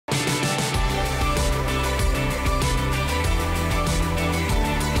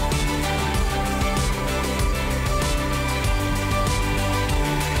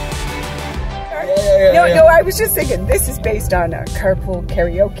I was just thinking, this is based on carpool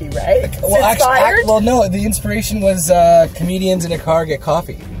karaoke, right? Well, no, the inspiration was comedians in a car get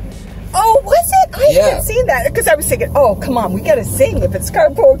coffee. Oh, was it? I haven't seen that, because I was thinking, oh, come on, we got to sing if it's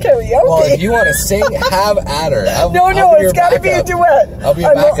carpool karaoke. Well, if you want to sing, have at her. No, it's got to be a duet. I'll be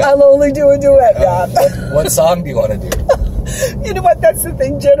your backup. I'll only do a duet, Rob. What song do you want to do? You know what? That's the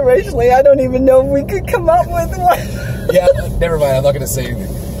thing. Generationally, I don't even know if we could come up with one. Yeah, never mind. I'm not going to say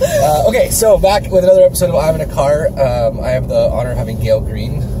anything. Okay, so back with another episode of I'm in a Car. I have the honor of having Gail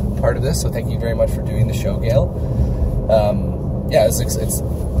Green part of this, so thank you very much for doing the show, Gail. Yeah,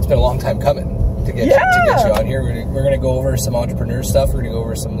 it's been a long time coming to get you on here. We're going to go over some entrepreneur stuff. We're going to go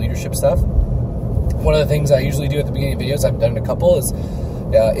over some leadership stuff. One of the things I usually do at the beginning of videos, I've done a couple, is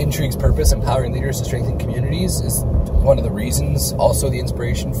Intrigue's purpose, empowering leaders to strengthen communities, is one of the reasons, also the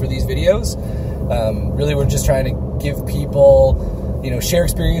inspiration for these videos. Really, we're just trying to give people, share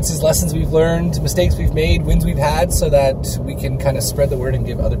experiences, lessons we've learned, mistakes we've made, wins we've had, so that we can kind of spread the word and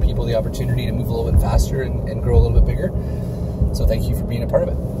give other people the opportunity to move a little bit faster and grow a little bit bigger. So thank you for being a part of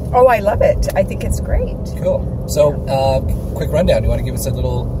it. Oh, I love it. I think it's great. Cool. So, quick rundown. You want to give us a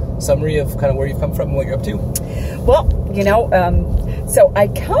little summary of kind of where you've come from and what you're up to? Well, so I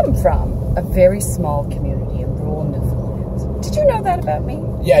come from a very small community in rural Newfoundland. Did you know that about me?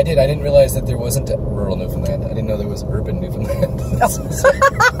 Yeah, I did. I didn't realize that there wasn't a rural Newfoundland. I didn't know there was urban Newfoundland. Well,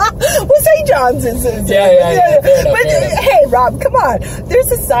 St. John's is. Yeah. But hey, Rob, come on.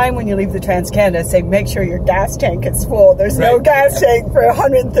 There's a sign when you leave the Trans-Canada saying, make sure your gas tank is full. There's no gas tank for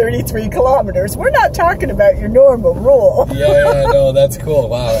 133 kilometers. We're not talking about your normal rural. Yeah, no, that's cool.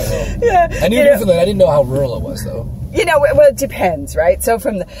 Wow, I know. Yeah. I knew Newfoundland. I didn't know how rural it was, though. Well, it depends, right? So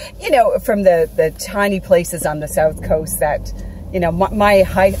from the tiny places on the South Coast that, my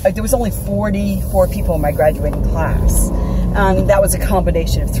high, there was only 44 people in my graduating class. That was a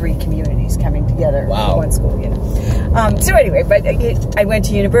combination of 3 communities coming together in one school, So anyway, but I went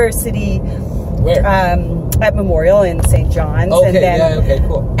to university. Where? At Memorial in St. John's. Okay, and then, okay,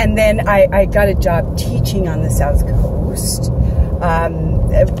 cool. And then I got a job teaching on the South Coast.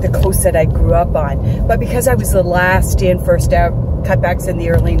 The coast that I grew up on. But because I was the last in, first out, cutbacks in the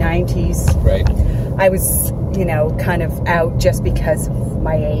early 90s. Right. I was, kind of out just because of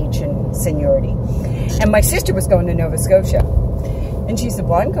my age and seniority. And my sister was going to Nova Scotia. And she said,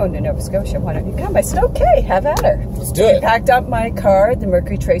 well, I'm going to Nova Scotia. Why don't you come? I said, okay, have at her. Let's do it. I packed up my car, the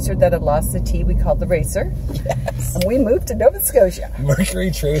Mercury Tracer that had lost the T, we called the Racer. Yes. And we moved to Nova Scotia.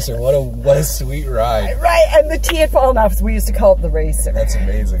 Mercury Tracer, what a sweet ride. Right, and the T had fallen off, so we used to call it the Racer. That's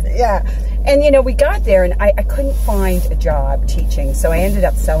amazing. Yeah. And, we got there, and I couldn't find a job teaching, so I ended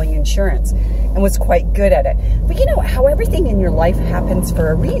up selling insurance and was quite good at it. But how everything in your life happens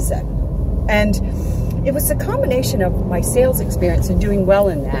for a reason. And it was a combination of my sales experience and doing well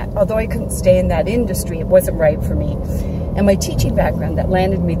in that. Although I couldn't stay in that industry, it wasn't right for me. And my teaching background that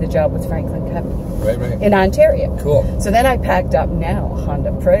landed me the job with Franklin Covey in Ontario. Cool. So then I packed up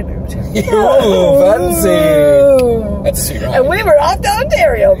Honda Prelude. Ooh, fancy. That's a sweet ride. And we were off to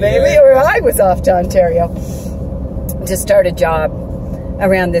Ontario, baby. Or I was off to Ontario to start a job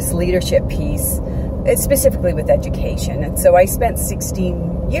around this leadership piece, specifically with education. And so I spent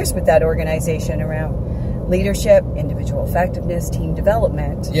 16 years with that organization around leadership, individual effectiveness, team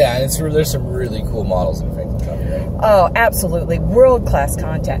development. Yeah, and there's some really cool models in Franklin Covey, right? Oh, absolutely. World-class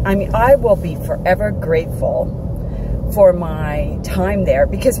content. I mean, I will be forever grateful for my time there,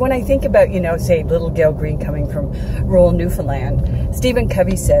 because when I think about, say, little Gail Green coming from rural Newfoundland, Stephen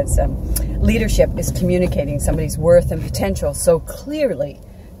Covey says leadership is communicating somebody's worth and potential so clearly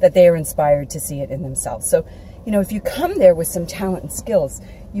that they are inspired to see it in themselves. So, if you come there with some talent and skills,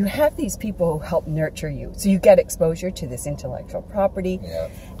 you have these people who help nurture you. So you get exposure to this intellectual property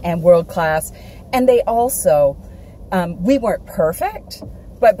and world class. And they also, we weren't perfect,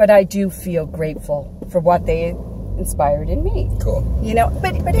 but I do feel grateful for what they inspired in me. Cool.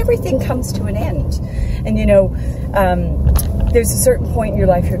 But everything comes to an end. And, there's a certain point in your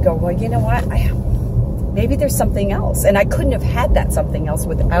life you go, well, you know what? Maybe there's something else. And I couldn't have had that something else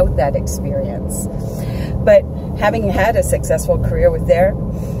without that experience. But having had a successful career with there,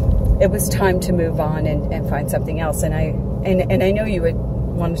 it was time to move on and find something else. And I know you had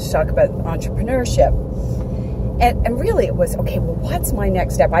wanted to talk about entrepreneurship. And really it was, okay, well, what's my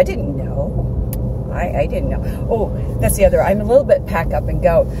next step? I didn't know. I didn't know. Oh, that's the other. I'm a little bit pack up and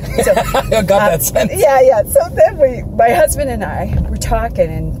go. So, I got that sense. Yeah. So then my husband and I were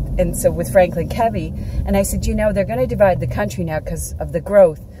talking, and so with Franklin Covey, and I said, they're going to divide the country now because of the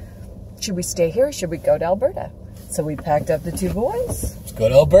growth. Should we stay here or should we go to Alberta? So we packed up the 2 boys Let's go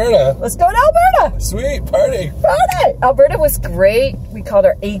to Alberta. Let's go to Alberta. Sweet, party. Party. Alberta was great. We called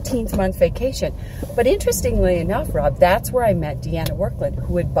our 18th month vacation. But interestingly enough, Rob, that's where I met Deanna Workland,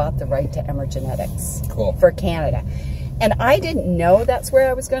 who had bought the right to Emergenetics for Canada. And I didn't know that's where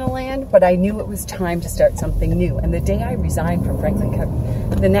I was going to land, but I knew it was time to start something new. And the day I resigned from Franklin Covey,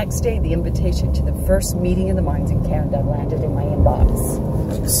 the next day, the invitation to the first meeting of the minds in Canada landed in my inbox.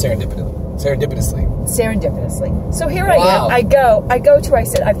 Serendipitously. So here I am. I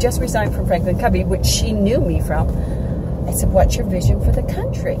said, I've just resigned from Franklin Covey, which she knew me from. I said, what's your vision for the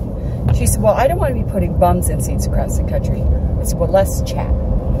country? She said, well, I don't want to be putting bums in seats across the country. I said, well, let's chat.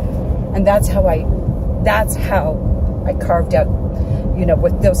 And that's how I carved out, you know,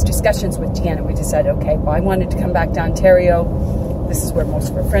 with those discussions with Deanna, we decided, okay, well, I wanted to come back to Ontario. This is where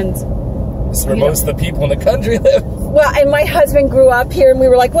most of our friends, this is where most of the people in the country live. Well, and my husband grew up here, and we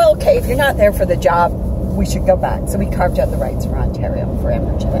were like, well, okay, if you're not there for the job, we should go back. So we carved out the rights for Ontario for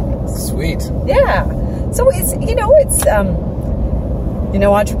Emergenetics. Sweet. Yeah. So it's,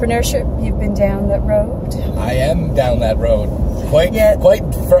 entrepreneurship, you've been down that road. I am down that road. Quite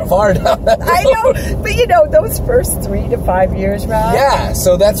far down that road. I know, but those first 3 to 5 years, Rob. Yeah,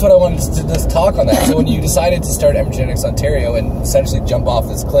 so that's what I wanted to just talk on that. So when you decided to start Emergenetics Ontario and essentially jump off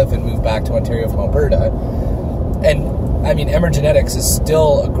this cliff and move back to Ontario from Alberta, and I mean, Emergenetics is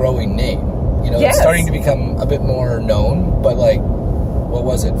still a growing name. It's starting to become a bit more known, but like, what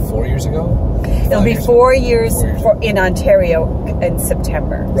was it, 4 years ago? It'll be 4 years in Ontario in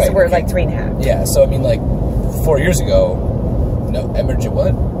September. Right. So we're like 3.5. Yeah, so I mean, like 4 years ago, Emergent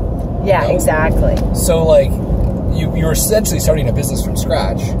what? Yeah, exactly. So like, you were essentially starting a business from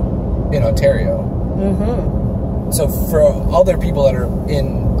scratch in Ontario. Mm-hmm. So for other people that are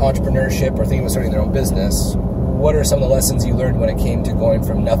in entrepreneurship or thinking about starting their own business, what are some of the lessons you learned when it came to going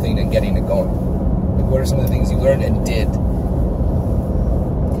from nothing and getting it going? Like, what are some of the things you learned and did?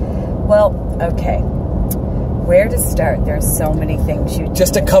 Well, okay. Where to start? There's so many things you do.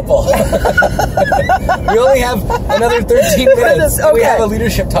 Just a couple. We only have another 13 minutes. Okay. We have a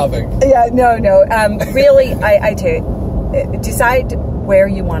leadership topic. Yeah, no. Really, I tell you, decide where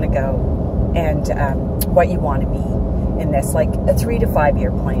you want to go and what you want to be in this, like a 3 to 5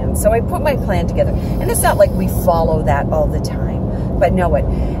 year plan. So I put my plan together. And it's not like we follow that all the time, but know it.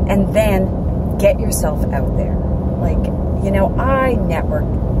 And then get yourself out there. Like, I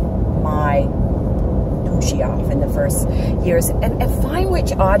networked my off in the first years and find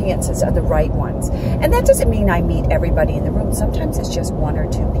which audiences are the right ones. And that doesn't mean I meet everybody in the room. Sometimes it's just 1 or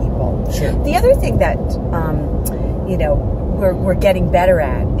 2 people. Sure. The other thing that we're getting better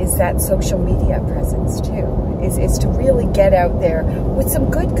at is that social media presence too. Is to really get out there with some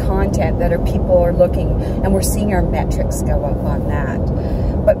good content that people are looking, and we're seeing our metrics go up on that.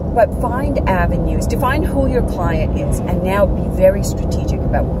 But find avenues, define who your client is, and now be very strategic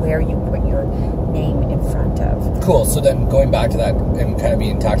about where you put your name in front of. Cool. So then going back to that and kind of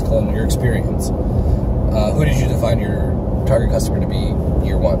being tactical in your experience, who did you define your target customer to be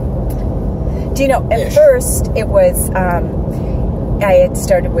year one? Do you know, at first it was, I had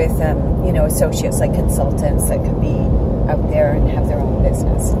started with, associates, like consultants that could be out there and have their own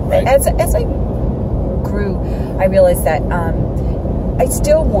business. Right. As I grew, I realized that I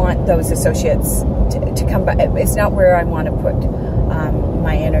still want those associates to come back. It's not where I want to put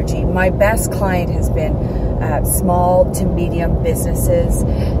my energy. My best client has been small to medium businesses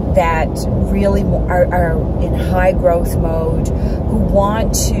that really are in high growth mode, who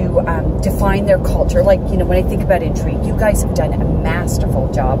want to define their culture. Like, when I think about Intrigue, you guys have done a masterful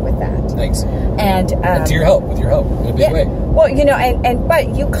job with that. Thanks. And with your help, in a big way. Well,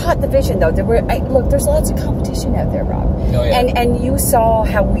 but you caught the vision though. Look, there's lots of competition out there, Rob. Oh, yeah. And you saw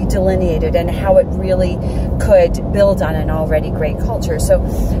how we delineated and how it really could build on an already great culture. So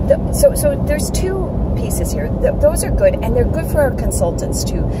there's 2 pieces here. Those are good, and they're good for our consultants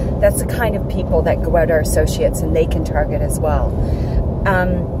too. That's the kind of people that go out, our associates, and they can target as well.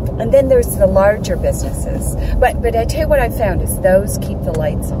 And then there's the larger businesses. But I tell you what I found is those keep the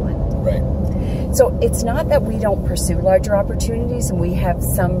lights on. Right. So it's not that we don't pursue larger opportunities, and we have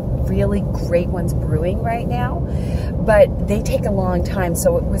some really great ones brewing right now, but they take a long time.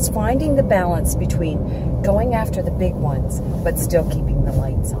 So it was finding the balance between going after the big ones, but still keeping the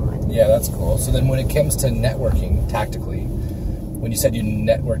lights on. Yeah, that's cool. So then when it comes to networking tactically, when you said you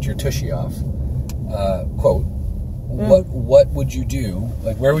networked your tushy off, quote, what would you do?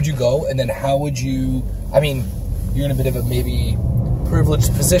 Like, where would you go? And then how would you, you're in a bit of a maybe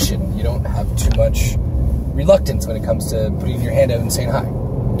privileged position. You don't have too much reluctance when it comes to putting your hand out and saying hi.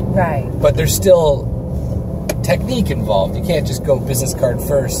 Right. But there's still technique involved. You can't just go business card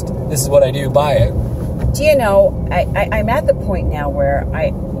first. This is what I do, buy it. Do you know, I'm at the point now where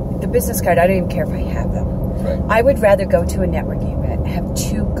the business card, I don't even care if I have them. Right. I would rather go to a networking event, have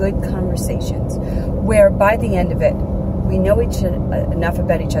 2 good conversations, where by the end of it, we know enough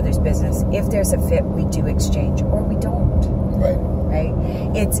about each other's business. If there's a fit, we do exchange, or we don't. Right. Right?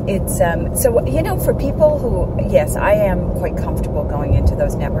 So, you know, for people who, yes, I am quite comfortable going into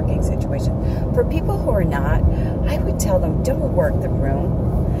those networking situations. For people who are not, I would tell them, don't work the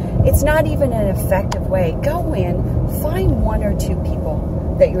room. It's not even an effective way. Go in, find 1 or 2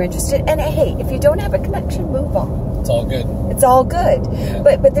 people that you're interested in. And hey, if you don't have a connection, move on. It's all good. It's all good. Yeah.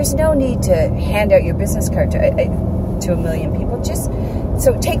 But there's no need to hand out your business card to 1 million people. Just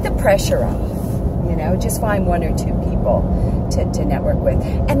so take the pressure off. You know, just find 1 or 2 people to network with.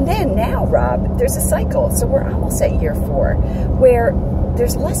 And then now, Rob, there's a cycle. So we're almost at year 4, where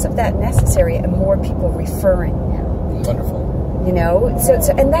there's less of that necessary and more people referring now. Wonderful. You know,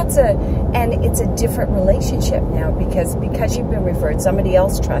 and it's a different relationship now because you've been referred, somebody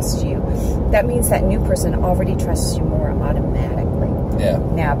else trusts you. That means that new person already trusts you more automatically. Yeah.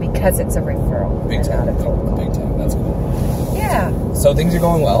 Now because it's a referral. Big time. Not a cold call. Big time. That's cool. Yeah. So things are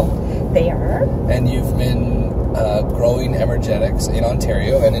going well. They are. And you've been growing Emergenetics in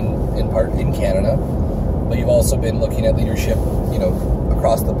Ontario and in part in Canada, but you've also been looking at leadership, you know,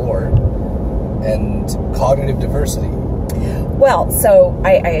 across the board and cognitive diversity. Well, so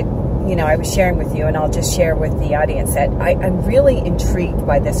I was sharing with you, and I'll just share with the audience that I'm really intrigued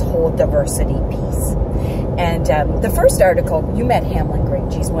by this whole diversity piece. And the first article, you met Hamlin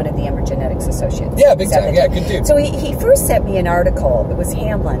Grange. He's one of the Emergenetics associates. Yeah, big time. Yeah, good dude. So he first sent me an article. It was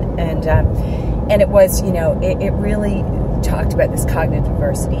Hamlin, and it was, you know, it really talked about this cognitive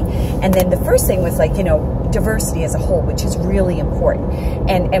diversity. And then the first thing was like, you know, diversity as a whole, which is really important.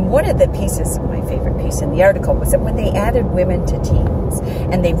 And one of the pieces, my favorite piece in the article, was that when they added women to teams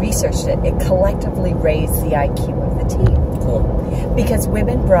and they researched it, it collectively raised the IQ of the team. Cool. Because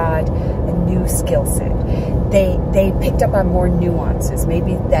women brought a new skill set. They picked up on more nuances,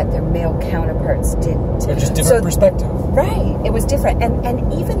 maybe that their male counterparts didn't. Or just different perspective. Right. It was different.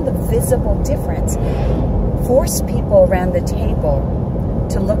 And even the visible difference forced people around the table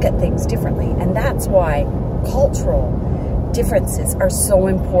to look at things differently. And that's why cultural differences are so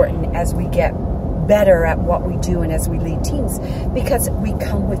important as we get better at what we do and as we lead teams, because we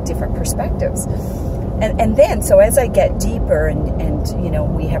come with different perspectives. And then, so as I get deeper and you know,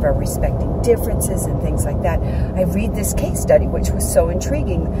 we have our respecting differences and things like that, I read this case study, which was so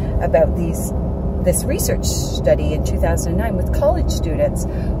intriguing about this research study in 2009 with college students,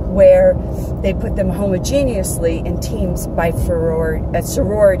 where they put them homogeneously in teams by a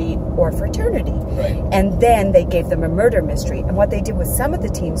sorority or fraternity. Right. And then they gave them a murder mystery. And what they did with some of the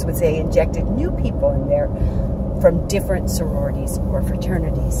teams was they injected new people in there from different sororities or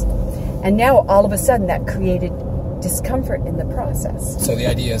fraternities. And now all of a sudden that created discomfort in the process. So the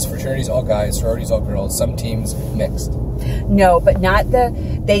idea is fraternities all guys, sororities all girls, some teams mixed. No, but not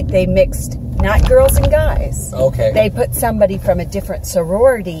they mixed not girls and guys. Okay. They put somebody from a different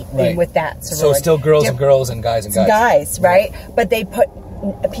sorority in with that sorority. So still girls and girls and guys and guys. Guys, right? But they put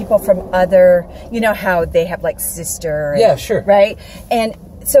people from other, you know how they have like sister. Yeah, sure. Right? And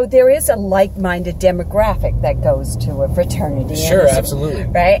so there is a like-minded demographic that goes to a fraternity. Sure, absolutely.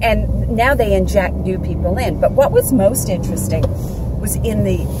 Right? And now they inject new people in. But what was most interesting was in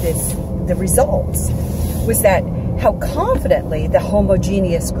the results was that how confidently the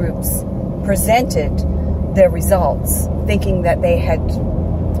homogeneous groups presented their results, thinking that they had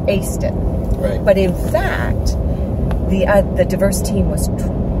aced it. Right. But in fact, the diverse team was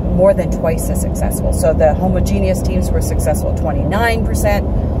more than twice as successful. So the homogeneous teams were successful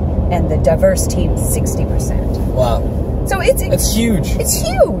 29%, and the diverse teams 60%. Wow. So it's huge. It's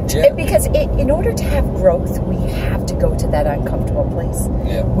huge. Yeah. Because in order to have growth, we have to go to that uncomfortable place.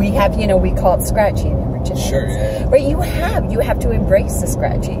 Yeah. We have, you know, we call it scratchy in Emergenetics. Sure, yeah. Right? You have to embrace the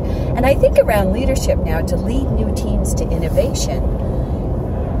scratchy. And I think around leadership now, to lead new teams to innovation,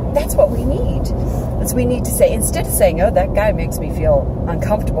 that's what we need. Is we need to say, instead of saying, oh, that guy makes me feel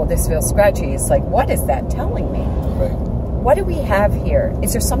uncomfortable, this feels scratchy, it's like, what is that telling me? Right. What do we have here?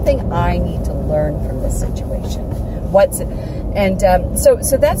 Is there something I need to learn from this situation?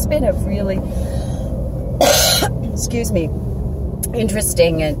 So that's been a really, excuse me,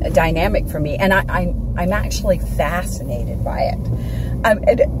 interesting and dynamic for me, and I'm actually fascinated by it.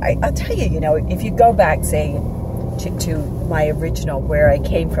 And I'll tell you, you know, if you go back, say, to my original, where I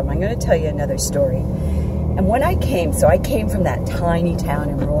came from, I'm going to tell you another story. And when I came from that tiny town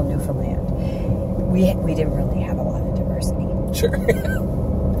in rural Newfoundland. We didn't really have a lot of diversity. Sure.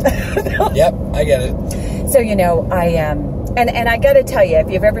 Yep, I get it. So, you know, And I got to tell you, if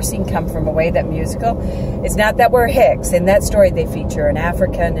you've ever seen Come From Away, that musical, it's not that we're Hicks. In that story, they feature an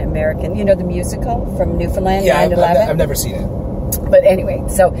African American, you know, the musical from Newfoundland, 9/11? I've never seen it. But anyway,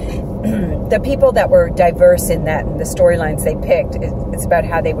 so the people that were diverse in that and the storylines they picked, it's about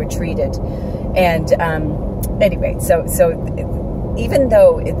how they were treated. And anyway, so even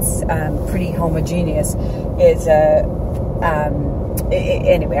though it's pretty homogeneous,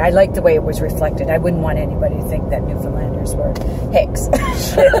 anyway, I like the way it was reflected. I wouldn't want anybody to think that Newfoundlanders were Hicks.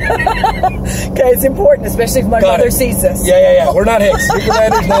 Okay, it's important, especially if my mother sees this. Yeah. We're not Hicks.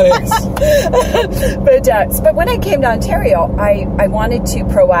 Newfoundlanders, not Hicks. But when I came to Ontario, I wanted to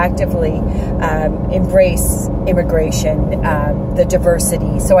proactively embrace immigration, the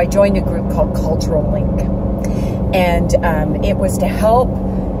diversity. So I joined a group called Cultural Link. And it was to help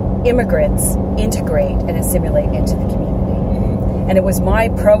immigrants integrate and assimilate into the community. And it was my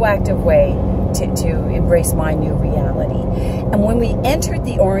proactive way to embrace my new reality. And when we entered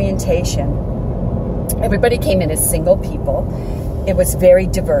the orientation, everybody came in as single people. It was very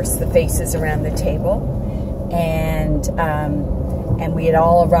diverse, the faces around the table. And we had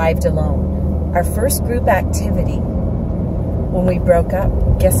all arrived alone. Our first group activity, when we broke up,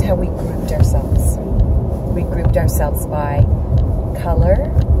 guess how we grouped ourselves? We grouped ourselves by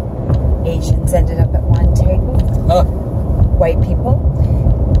color. Asians ended up at one table. White people.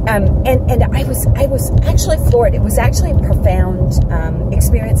 And I was actually floored. It was actually a profound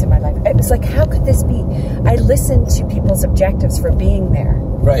experience in my life. It was like, how could this be? I listened to people's objectives for being there.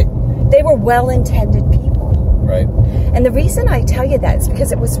 Right. They were well-intended people. Right. And the reason I tell you that is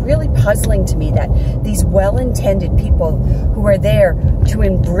because it was really puzzling to me that these well-intended people who are there to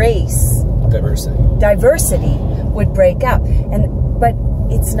embrace diversity would break up. But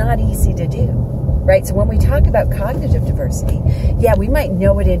it's not easy to do, right? So when we talk about cognitive diversity, yeah, we might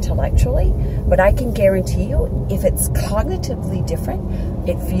know it intellectually, but I can guarantee you, if it's cognitively different,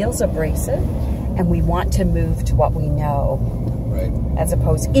 it feels abrasive, and we want to move to what we know, right? As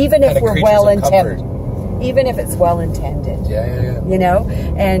opposed, even if we're well-intended. Even if it's well-intended. Yeah. You know?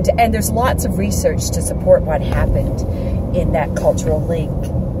 And there's lots of research to support what happened in that cultural link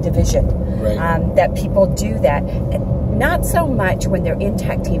division. Right. That people do that. And not so much when they're in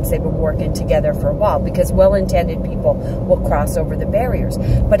tech teams, they've been working together for a while, because well-intended people will cross over the barriers.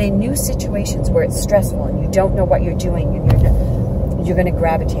 But in new situations where it's stressful and you don't know what you're doing, and you're going to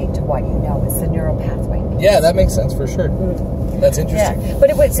gravitate to what you know. It's the neural pathway. Yeah, that makes sense for sure. That's interesting. Yeah, but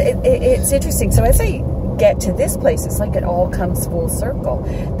it's interesting. So as I get to this place, it's like it all comes full circle.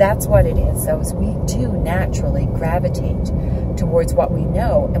 That's what it is. So as we do naturally gravitate towards what we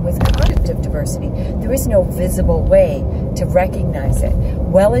know, and with cognitive diversity, there is no visible way to recognize it.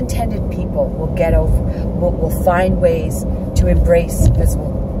 Well-intended people will find ways to embrace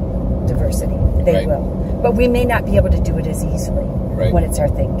visible diversity. They will. But we may not be able to do it as easily when it's our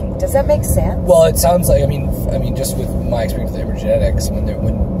thinking. Does that make sense? Well, it sounds like, I mean, just with my experience with Emergenetics,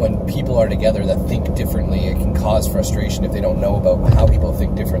 when people are together that think differently, it can cause frustration if they don't know about how people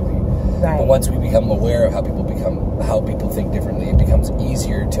think differently. Right. But once we become aware of how people think differently, it becomes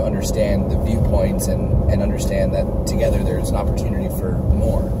easier to understand the viewpoints and understand that together there's an opportunity for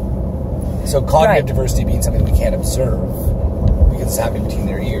more. So cognitive diversity being something we can't observe because it's happening between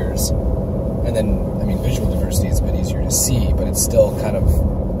their ears. And then, I mean, visual diversity is a bit easier to see, but it's still kind of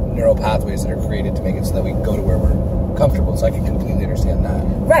neural pathways that are created to make it so that we can go to where we're comfortable. So I can completely understand that.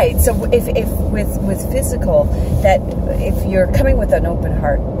 Right. So if with physical, that if you're coming with an open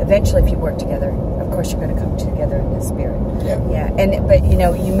heart, eventually if you work together, of course you're going to come together in the spirit. Yeah. But you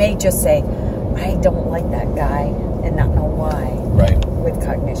know, you may just say, I don't like that guy, and not know why. Right. With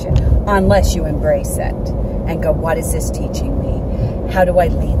cognition, unless you embrace it and go, what is this teaching me? How do I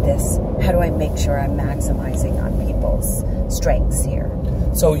lead this? How do I make sure I'm maximizing on people's strengths here?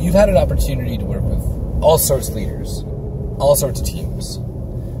 So you've had an opportunity to work with all sorts of leaders, all sorts of teams.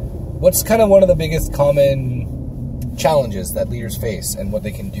 What's kind of one of the biggest common challenges that leaders face, and what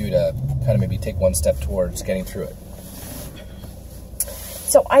they can do to kind of maybe take one step towards getting through it?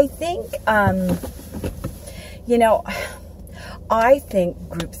 So I think, I think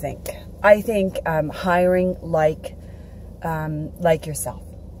groupthink. I think hiring like yourself,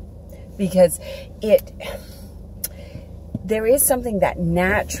 because there is something that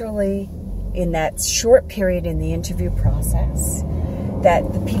naturally, in that short period in the interview process,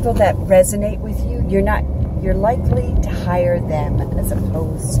 that the people that resonate with you, you're likely to hire them as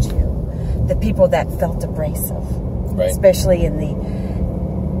opposed to the people that felt abrasive, especially in the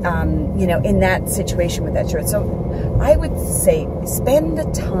in that situation with that short. So I would say spend the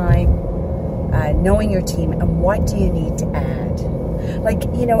time knowing your team and what do you need to add. Like,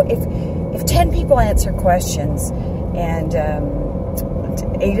 if 10 people answer questions and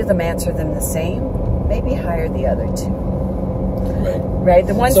 8 of them answer them the same, maybe hire the other 2. Right. Right?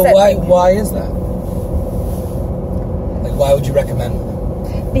 The ones so that why is that? Like, why would you recommend them?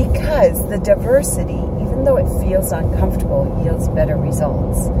 Because the diversity, even though it feels uncomfortable, yields better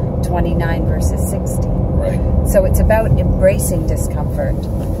results. 29 versus 60. Right. So it's about embracing discomfort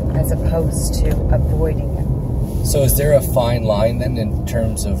as opposed to avoiding it. So is there a fine line then in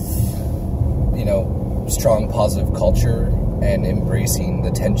terms of, strong positive culture and embracing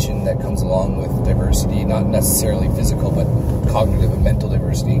the tension that comes along with diversity, not necessarily physical, but cognitive and mental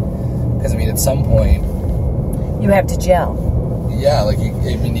diversity? Because, at some point... You have to gel. Yeah, you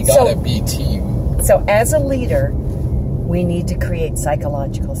gotta be team. So as a leader, we need to create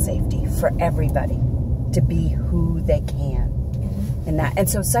psychological safety for everybody to be who they can. And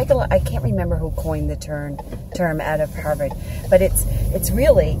so I can't remember who coined the term out of Harvard, but it's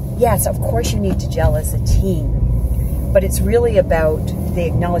really, yes, of course you need to gel as a team, but it's really about the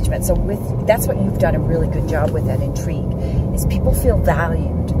acknowledgement. So that's what you've done a really good job with at Intrigue, is people feel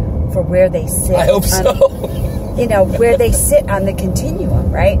valued for where they sit. I hope so. Where they sit on the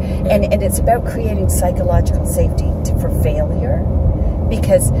continuum, right? And it's about creating psychological safety for failure,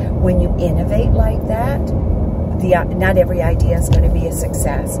 because when you innovate like that, not every idea is going to be a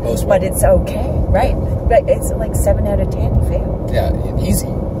success, but it's okay, right? But it's like 7 out of 10 fail. Yeah, easy.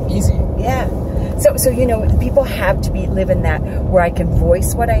 Yeah. So people have to live in that where I can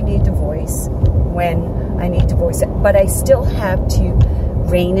voice what I need to voice when I need to voice it, but I still have to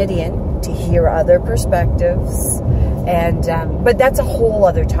rein it in to hear other perspectives, and but that's a whole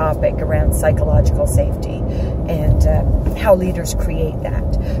other topic around psychological safety and how leaders create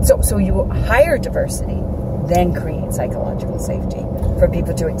that. So you hire diversity, then create psychological safety for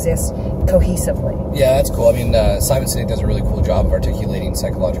people to exist cohesively. Yeah, that's cool. Simon Sinek does a really cool job of articulating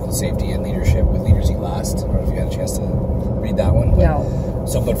psychological safety and leadership with Leaders Eat Last. I don't know if you had a chance to read that one. No.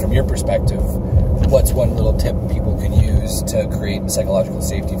 But from your perspective, what's one little tip people could use to create psychological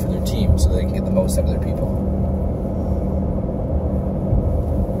safety for their team so they can get the most out of their people?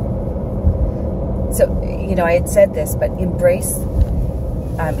 So, I had said this, but embrace,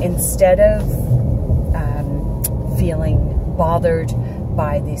 instead of feeling bothered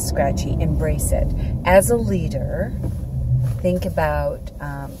by the scratchy, embrace it. As a leader, think about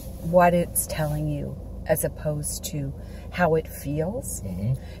what it's telling you as opposed to how it feels,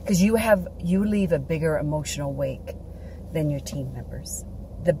 because you leave a bigger emotional wake than your team members.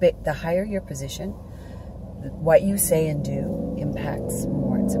 The higher your position, what you say and do impacts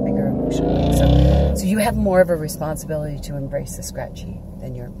more. It's a bigger emotional wake. So you have more of a responsibility to embrace the scratchy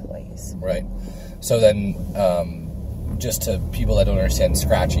than your employees. Right. So then, just to people that don't understand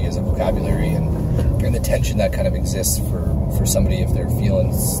scratchy as a vocabulary and the tension that kind of exists for somebody if they're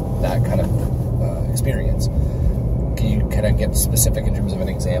feeling that kind of experience. Can you kind of get specific in terms of an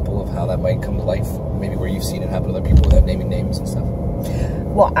example of how that might come to life? Maybe where you've seen it happen to other people without naming names and stuff?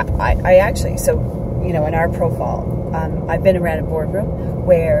 Well, I actually, in our profile, I've been around a boardroom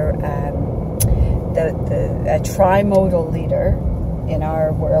where a trimodal leader in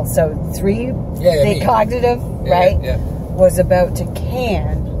our world, so cognitive, right, was about to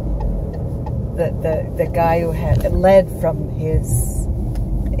can the guy who had led from his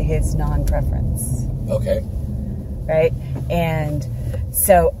non-preference. Okay. Right? And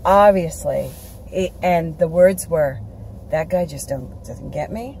so obviously, and the words were, that guy just doesn't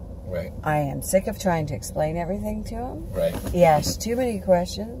get me. Right. I am sick of trying to explain everything to him. Right. He asks too many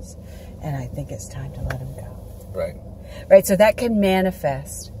questions, and I think it's time to let him go. Right. Right, so that can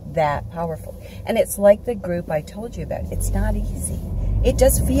manifest that powerful. And it's like the group I told you about. It's not easy. It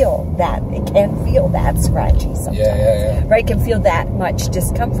does feel that. It can feel that scratchy sometimes. Yeah. Right, it can feel that much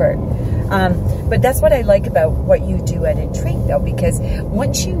discomfort. But that's what I like about what you do at Intrigue, though, because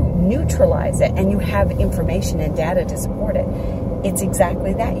once you neutralize it and you have information and data to support it, it's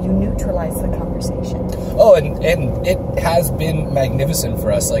exactly that. You neutralize the conversation. Oh, and it has been magnificent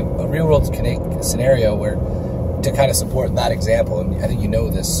for us, like a real-world scenario where, to kind of support that example, and I think you know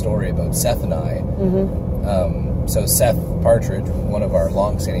this story about Seth and I. So Seth Partridge, one of our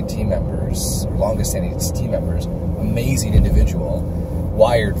longest-standing team members, amazing individual,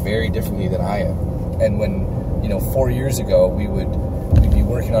 wired very differently than I am. And when, 4 years ago, we'd be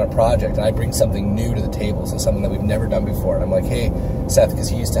working on a project, and I bring something new to the table, so something that we've never done before. And I'm like, hey, Seth, because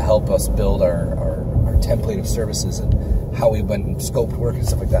he used to help us build our template of services and how we went and scoped work and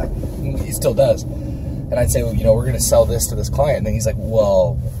stuff like that. And he still does. And I'd say, well, we're going to sell this to this client. And then he's like,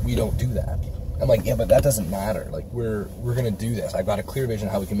 well, we don't do that. I'm like, yeah, but that doesn't matter. Like, we're going to do this. I've got a clear vision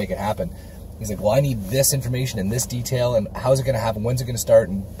of how we can make it happen. He's like, well, I need this information and this detail, and how's it going to happen? When's it going to start?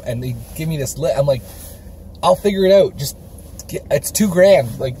 And they give me this list. I'm like, I'll figure it out. Just it's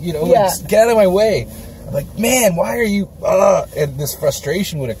 $2,000. Like, you know, like, just get out of my way. I'm like, man, why are you? And this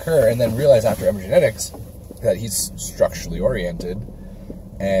frustration would occur, and then realize after Emergenetics that he's structurally oriented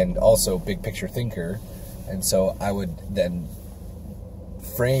and also big picture thinker, and so I would then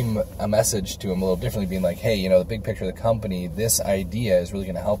frame a message to him a little differently, being like, hey, you know, the big picture of the company, this idea is really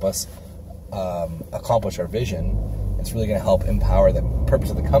going to help us accomplish our vision. It's really going to help empower the purpose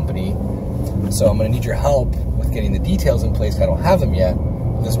of the company. So I'm going to need your help with getting the details in place. I don't have them yet.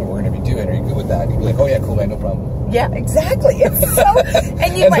 This is what we're going to be doing. Are you good with that? And he'd be like, oh yeah, cool, man, no problem. Yeah, exactly. It's so,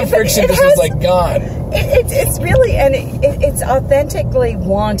 and you and the friction just was like gone. It's really, and it's authentically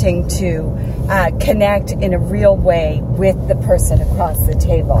wanting to connect in a real way with the person across the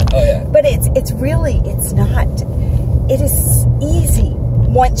table. Oh yeah. But it's really, it's not. It is easy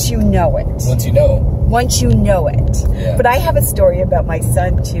once you know it. Once you know. Once you know it. Yeah. But I have a story about my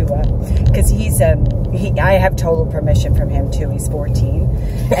son too, because I have total permission from him too. He's 14,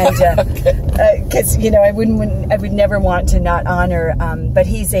 and because you know I would never want to not honor. But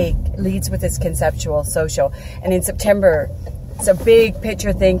leads with his conceptual social, and in September, it's a big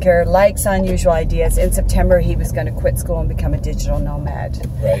picture thinker, likes unusual ideas. In September, he was going to quit school and become a digital nomad.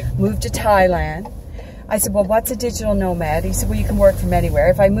 Right. Moved to Thailand. I said, well, what's a digital nomad? He said, well, you can work from anywhere.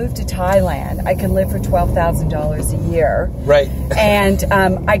 If I move to Thailand, I can live for $12,000 a year. Right. And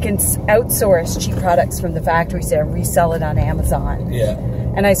I can outsource cheap products from the factories there and resell it on Amazon. Yeah.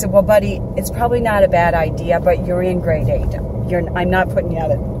 And I said, well, buddy, it's probably not a bad idea, but you're in grade 8. I'm not putting you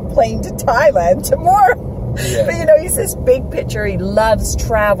on a plane to Thailand tomorrow. Yeah. But, you know, he's this big picture. He loves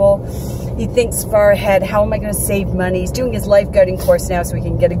travel. He thinks far ahead. How am I going to save money? He's doing his lifeguarding course now so he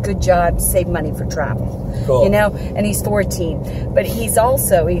can get a good job, save money for travel. Cool. You know, and he's 14. But he's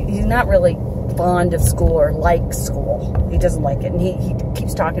also, he's not really fond of school or likes school. He doesn't like it. And he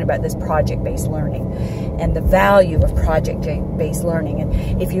keeps talking about this project-based learning and the value of project-based learning.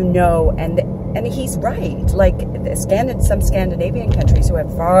 And if you know, and he's right. Like some Scandinavian countries who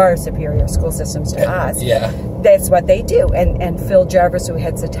have far superior school systems to us, that's what they do. And Phil Jarvis, who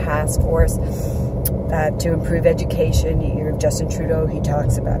heads a task force to improve education, you hear Justin Trudeau, he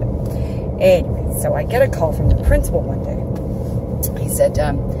talks about it. Anyway, so I get a call from the principal one day. He said,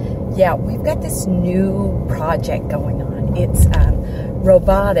 yeah, we've got this new project going on. It's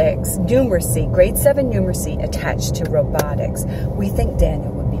robotics, numeracy, grade 7 numeracy attached to robotics. We think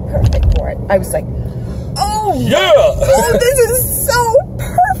Daniel would be perfect for it. I was like, oh, yeah! Oh, this is so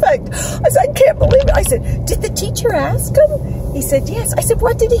perfect. I said, I can't believe it. I said, did the teacher ask him? He said, yes. I said,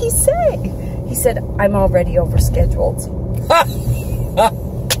 what did he say? He said, I'm already overscheduled.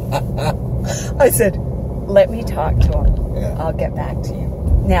 I said, let me talk to him. Yeah. I'll get back to you.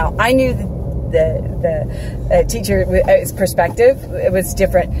 Now, I knew the teacher's perspective. It was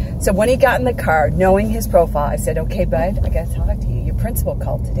different. So when he got in the car, knowing his profile, I said, okay, bud, I got to talk to you. Your principal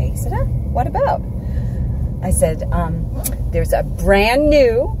called today. He said, what about? I said, there's a brand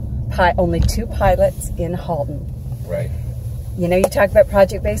new, only 2 pilots in Halton. Right. You know, you talk about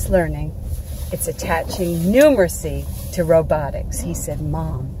project-based learning. It's attaching numeracy to robotics. He said,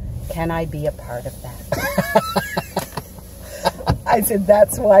 Mom, can I be a part of that? I said,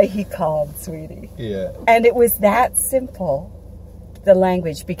 that's why he called, sweetie. Yeah. And it was that simple, the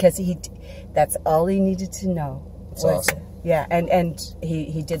language, because that's all he needed to know. That's awesome. Yeah, and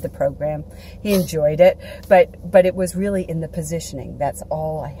he did the program. He enjoyed it, but it was really in the positioning. That's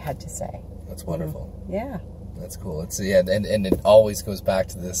all I had to say. That's wonderful. Mm-hmm. Yeah. That's cool. It's and it always goes back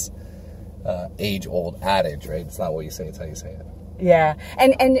to this age-old adage, right? It's not what you say, it's how you say it. Yeah,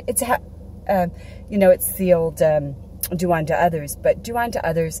 and it's you know, it's the old do unto others, but do unto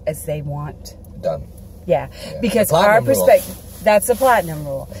others as they want. Done. Yeah. Because our perspective, that's the platinum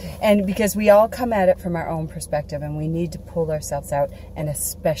rule. And because we all come at it from our own perspective, and we need to pull ourselves out, and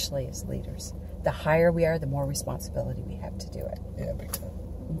especially as leaders. The higher we are, the more responsibility we have to do it. Yeah, big time.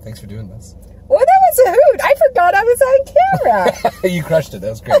 Thanks for doing this. Well, that was a hoot. I forgot I was on camera. You crushed it. That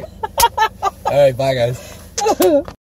was great. All right, bye, guys.